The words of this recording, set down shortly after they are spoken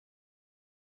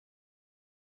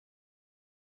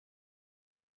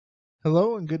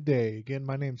Hello and good day. Again,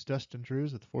 my name's Dustin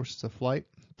Drews with Forces of Flight.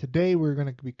 Today we're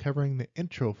going to be covering the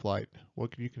intro flight,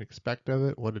 what you can expect of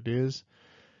it, what it is,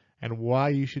 and why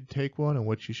you should take one and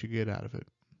what you should get out of it.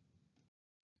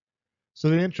 So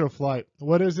the intro flight,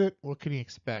 what is it? What can you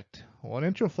expect? Well, an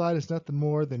intro flight is nothing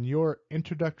more than your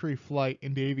introductory flight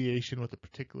into aviation with a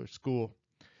particular school.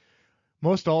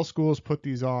 Most all schools put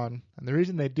these on, and the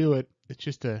reason they do it,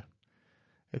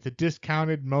 it's a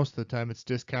discounted, most of the time it's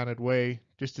discounted way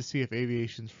just to see if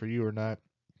aviation's for you or not.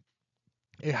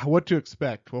 What to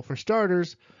expect? Well, for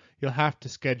starters, you'll have to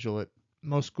schedule it.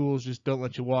 Most schools just don't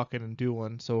let you walk in and do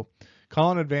one, so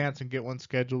call in advance and get one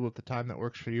scheduled with the time that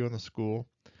works for you in the school.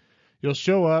 You'll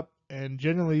show up, and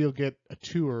generally you'll get a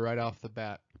tour right off the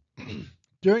bat.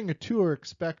 During a tour,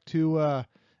 expect to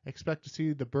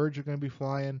see the birds you're going to be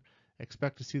flying.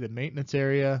 Expect to see the maintenance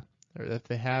area, or if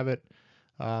they have it.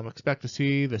 Expect to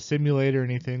see the simulator,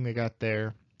 anything they got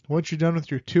there. Once you're done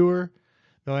with your tour,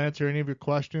 they'll answer any of your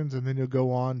questions, and then you'll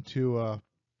go on to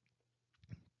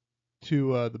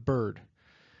the bird.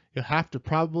 You'll have to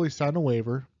probably sign a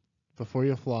waiver before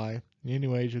you fly.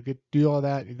 Anyways, you'll do all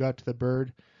that. You go out to the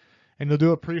bird, and you'll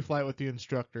do a pre-flight with the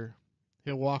instructor.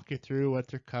 He'll walk you through what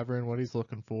they're covering, what he's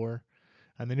looking for,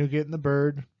 and then you'll get in the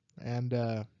bird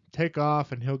and take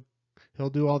off, and he'll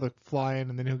do all the flying,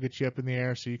 and then he'll get you up in the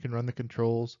air so you can run the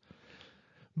controls.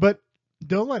 But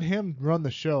don't let him run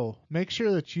the show. Make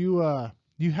sure that you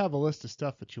have a list of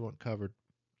stuff that you want covered.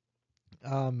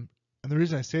 And the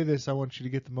reason I say this, I want you to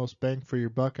get the most bang for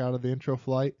your buck out of the intro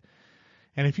flight.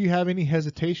 And if you have any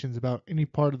hesitations about any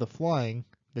part of the flying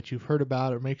that you've heard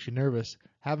about or makes you nervous,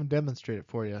 have them demonstrate it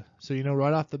for you, so you know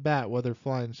right off the bat whether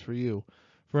flying's for you.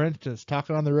 For instance,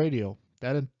 talking on the radio.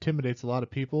 That intimidates a lot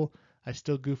of people. I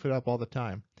still goof it up all the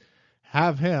time.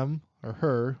 Have him or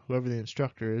her, whoever the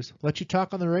instructor is, let you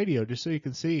talk on the radio just so you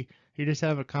can see you're just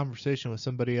having a conversation with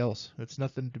somebody else. It's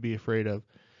nothing to be afraid of.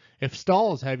 If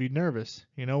stalls have you nervous,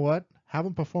 you know what? Have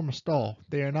them perform a stall.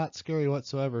 They are not scary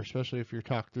whatsoever, especially if you're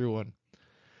talked through one.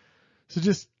 So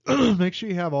just make sure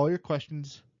you have all your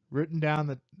questions written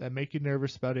down that make you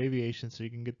nervous about aviation so you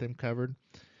can get them covered.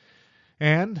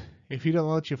 And if he don't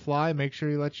let you fly, make sure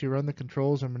he lets you run the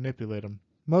controls or manipulate them.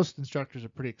 Most instructors are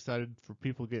pretty excited for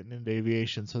people getting into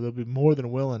aviation, so they'll be more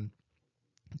than willing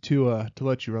to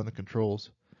let you run the controls.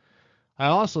 I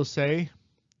also say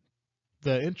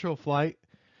the intro flight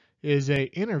is a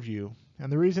interview,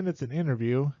 and the reason it's an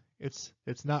interview, it's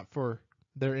not for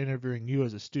they're interviewing you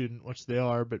as a student, which they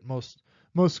are, but most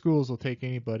schools will take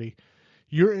anybody.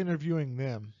 You're interviewing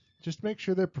them. Just make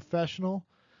sure they're professional.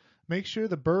 Make sure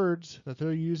the birds that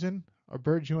they're using are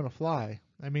birds you want to fly.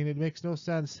 I mean, it makes no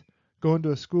sense going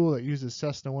to a school that uses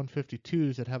Cessna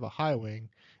 152s that have a high wing,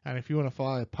 and if you want to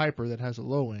fly a Piper that has a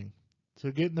low wing.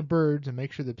 So get in the birds and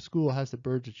make sure the school has the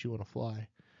birds that you want to fly.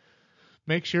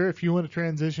 Make sure if you want to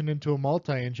transition into a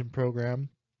multi-engine program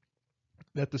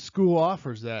that the school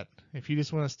offers that. If you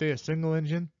just want to stay a single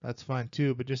engine, that's fine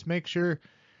too, but just make sure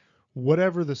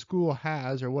whatever the school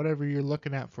has or whatever you're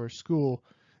looking at for a school,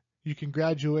 you can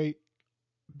graduate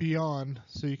beyond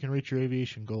so you can reach your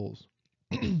aviation goals.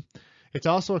 It's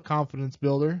also a confidence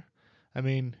builder. I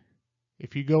mean,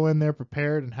 if you go in there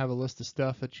prepared and have a list of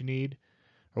stuff that you need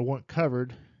or want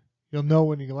covered, you'll know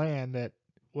when you land that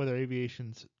whether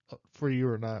aviation's for you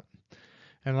or not.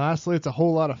 And lastly, it's a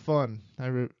whole lot of fun.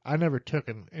 I never took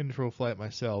an intro flight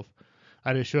myself.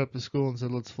 I just showed up to school and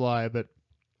said, let's fly. But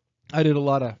I did a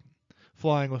lot of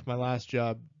flying with my last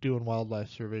job doing wildlife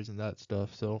surveys and that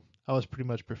stuff. So I was pretty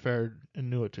much prepared and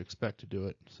knew what to expect to do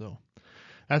it. So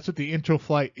that's what the intro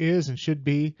flight is and should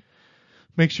be.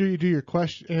 Make sure you do your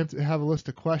have a list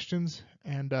of questions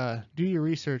and do your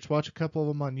research. Watch a couple of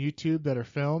them on YouTube that are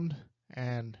filmed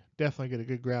and definitely get a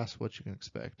good grasp of what you can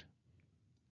expect.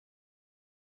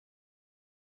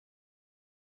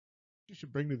 You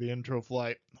should bring to the intro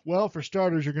flight. Well, for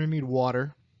starters, you're going to need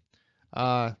water,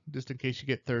 just in case you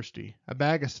get thirsty. A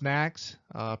bag of snacks,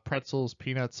 pretzels,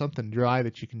 peanuts, something dry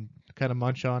that you can kind of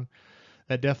munch on.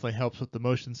 That definitely helps with the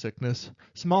motion sickness.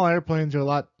 Small airplanes are a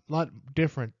lot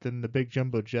different than the big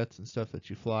jumbo jets and stuff that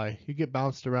you fly. You get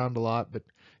bounced around a lot, but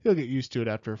you'll get used to it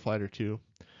after a flight or two.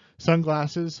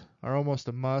 Sunglasses are almost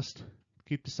a must.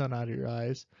 Keep the sun out of your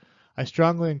eyes. I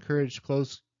strongly encourage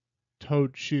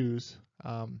closed-toed shoes.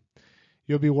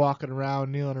 You'll be walking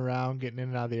around, kneeling around, getting in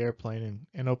and out of the airplane,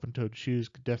 and open-toed shoes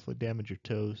could definitely damage your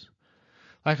toes.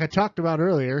 Like I talked about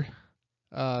earlier,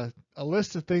 a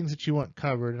list of things that you want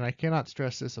covered, and I cannot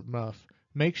stress this enough.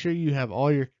 Make sure you have all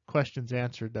your questions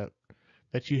answered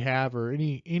that you have, or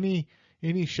any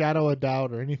shadow of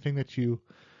doubt or anything that you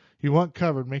want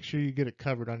covered. Make sure you get it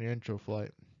covered on your intro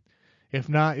flight. If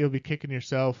not, you'll be kicking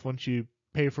yourself once you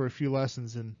pay for a few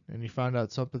lessons and you find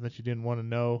out something that you didn't want to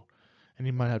know, and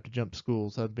you might have to jump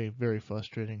schools. That'd be very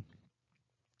frustrating.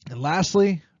 And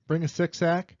lastly, bring a sick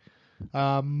sack.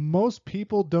 Most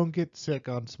people don't get sick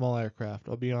on small aircraft,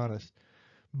 I'll be honest.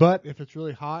 But if it's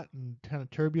really hot and kind of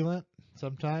turbulent,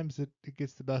 sometimes it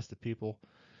gets the best of people.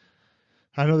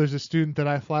 I know there's a student that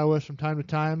I fly with from time to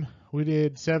time. We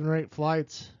did 7 or 8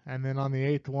 flights, and then on the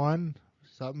 8th one,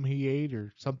 something he ate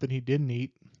or something he didn't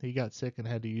eat, he got sick and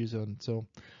had to use one. So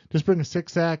just bring a sick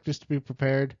sack just to be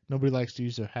prepared. Nobody likes to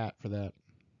use their hat for that.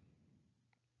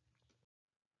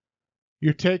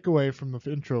 Your takeaway from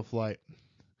the intro flight.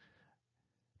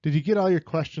 Did you get all your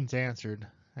questions answered?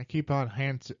 I keep on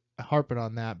harping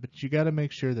on that, but you got to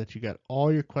make sure that you got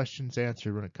all your questions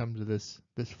answered when it comes to this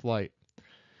flight.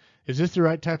 Is this the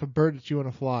right type of bird that you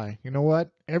want to fly? You know what?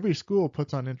 Every school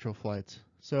puts on intro flights.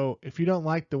 So if you don't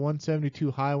like the 172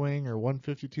 high wing or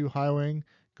 152 high wing,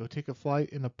 go take a flight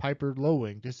in a Piper low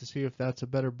wing just to see if that's a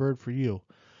better bird for you.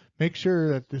 Make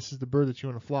sure that this is the bird that you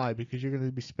want to fly because you're going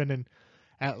to be spending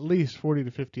at least 40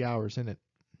 to 50 hours in it.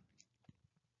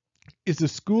 Is the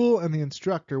school and the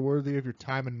instructor worthy of your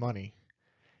time and money?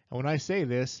 And when I say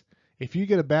this, if you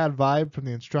get a bad vibe from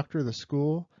the instructor or the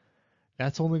school,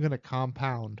 that's only going to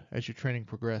compound as your training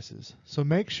progresses. So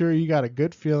make sure you got a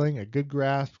good feeling, a good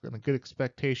grasp, and a good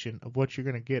expectation of what you're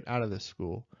going to get out of this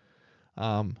school.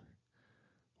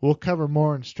 We'll cover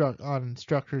more on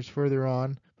instructors further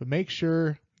on, but make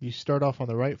sure you start off on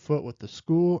the right foot with the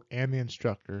school and the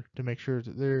instructor to make sure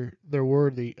that they're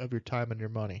worthy of your time and your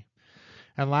money.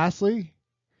 And lastly,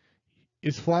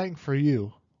 is flying for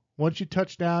you. Once you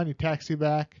touch down, you taxi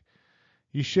back,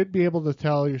 you should be able to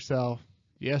tell yourself,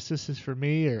 yes, this is for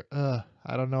me, or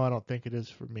I don't know, I don't think it is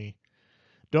for me.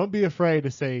 Don't be afraid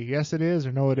to say yes it is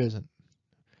or no it isn't.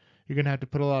 You're going to have to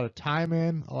put a lot of time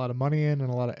in, a lot of money in,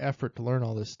 and a lot of effort to learn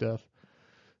all this stuff.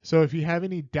 So if you have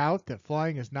any doubt that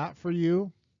flying is not for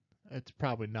you, it's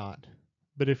probably not.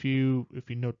 But if you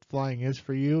know flying is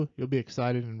for you, you'll be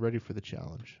excited and ready for the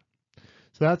challenge.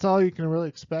 So that's all you can really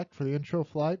expect for the intro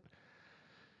flight.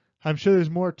 I'm sure there's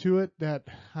more to it that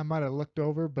I might have looked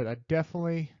over, but I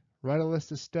definitely write a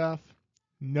list of stuff,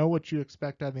 know what you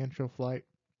expect out of the intro flight,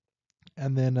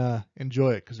 and then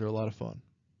enjoy it because they're a lot of fun.